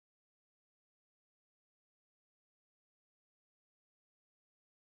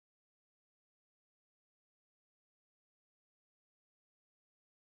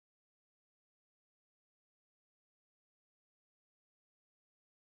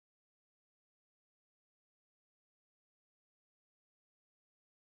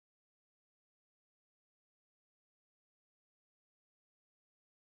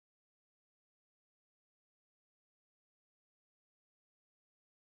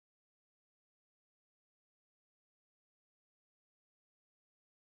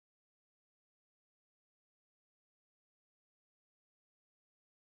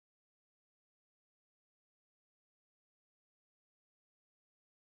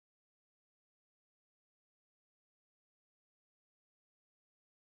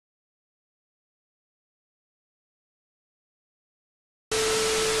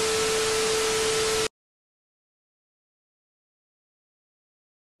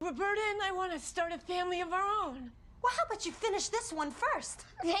Roberta and I want to start a family of our own. Well, how about you finish this one first?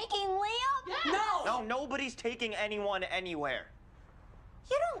 Taking Liam? Yeah. No, nobody's taking anyone anywhere.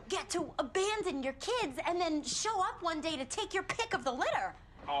 You don't get to abandon your kids and then show up one day to take your pick of the litter.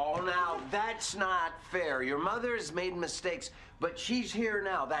 Oh, now, that's not fair. Your mother's made mistakes, but she's here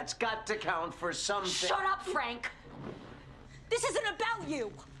now. That's got to count for something. Shut up, Frank. This isn't about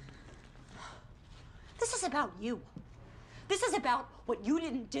you. This is about you. This is about what you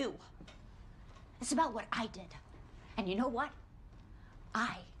didn't do. It's about what I did. And you know what?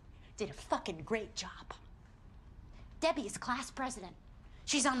 I did a fucking great job. Debbie is class president.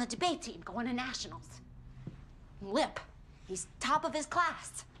 She's on the debate team going to nationals. Lip, he's top of his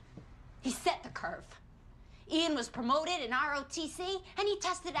class. He set the curve. Ian was promoted in ROTC, and he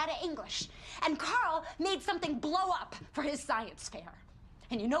tested out of English. And Carl made something blow up for his science fair.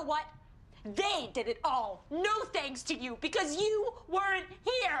 And you know what? They did it all, no thanks to you, because you weren't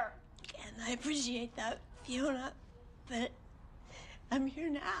here. And I appreciate that, Fiona, but I'm here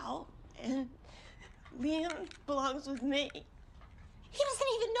now, and Liam belongs with me. He doesn't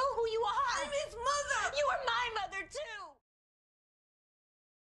even know who you are. I'm his mother. You were my mother, too.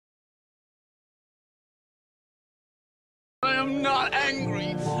 I am not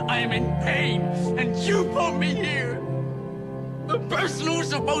angry. I am in pain, and you put me here. The person who's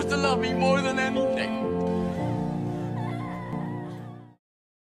supposed to love me more than anything.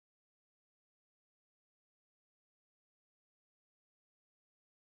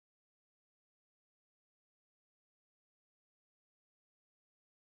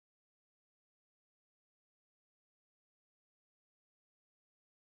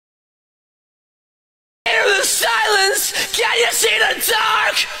 Hear the silence! Can you see the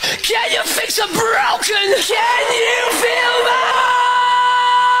dark? Can you fix a broken? Can you feel my heart?